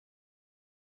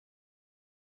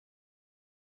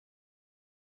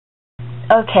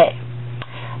Okay,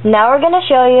 now we're going to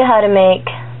show you how to make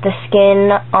the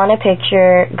skin on a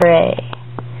picture gray.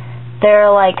 There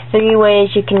are like 3 ways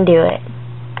you can do it.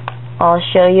 I'll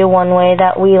show you one way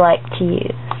that we like to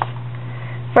use.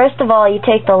 First of all, you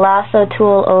take the lasso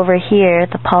tool over here,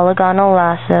 the polygonal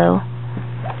lasso.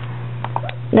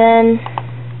 Then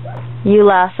you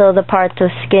lasso the parts of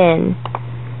skin.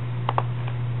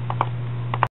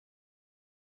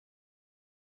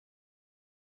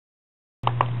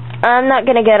 I'm not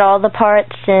going to get all the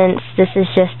parts since this is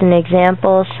just an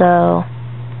example, so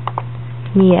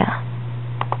yeah.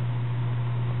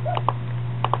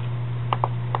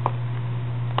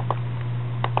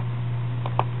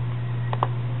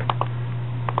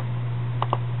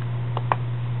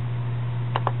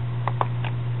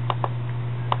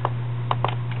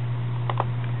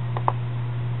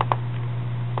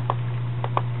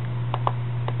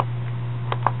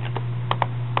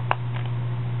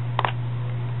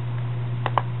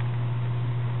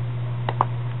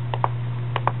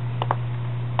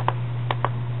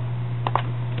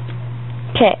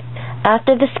 Okay,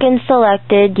 after the skin's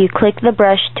selected, you click the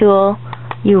brush tool,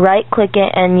 you right click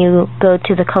it, and you go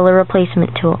to the color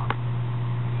replacement tool.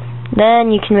 Then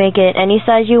you can make it any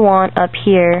size you want up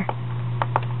here,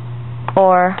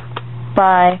 or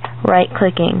by right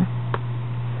clicking.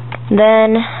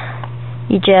 Then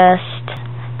you just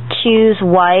choose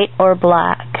white or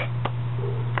black.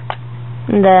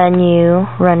 Then you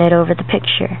run it over the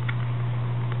picture.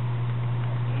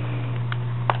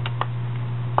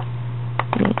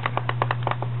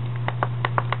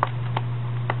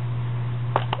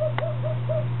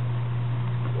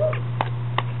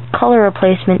 Color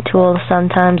replacement tool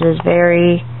sometimes is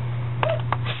very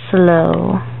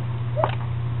slow.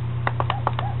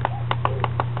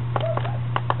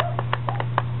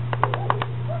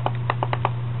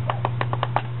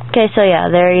 Okay, so yeah,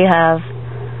 there you have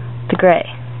the gray.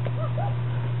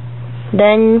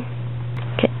 Then,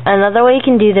 another way you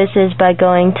can do this is by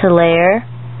going to Layer,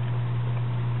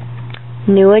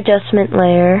 New Adjustment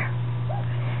Layer,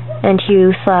 and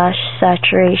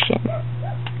Hue/Saturation.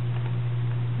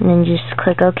 And then just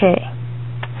click OK.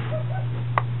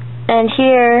 And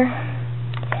here,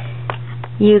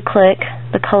 you click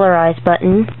the Colorize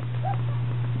button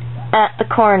at the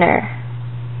corner.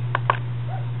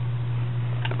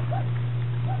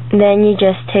 Then you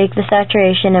just take the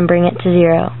saturation and bring it to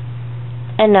 0.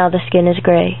 And now the skin is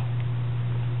gray.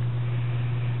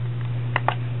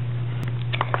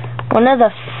 One of the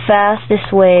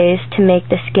fastest ways to make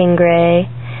the skin gray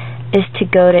is to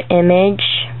go to Image,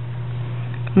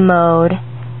 Mode,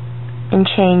 and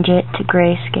change it to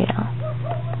grayscale.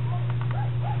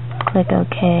 Click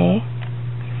OK.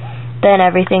 Then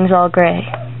everything's all gray.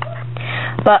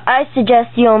 But I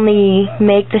suggest you only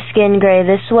make the skin gray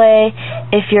this way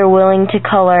if you're willing to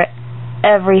color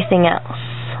everything else.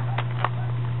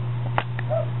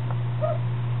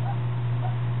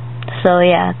 So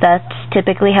yeah, that's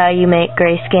typically how you make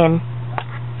gray skin.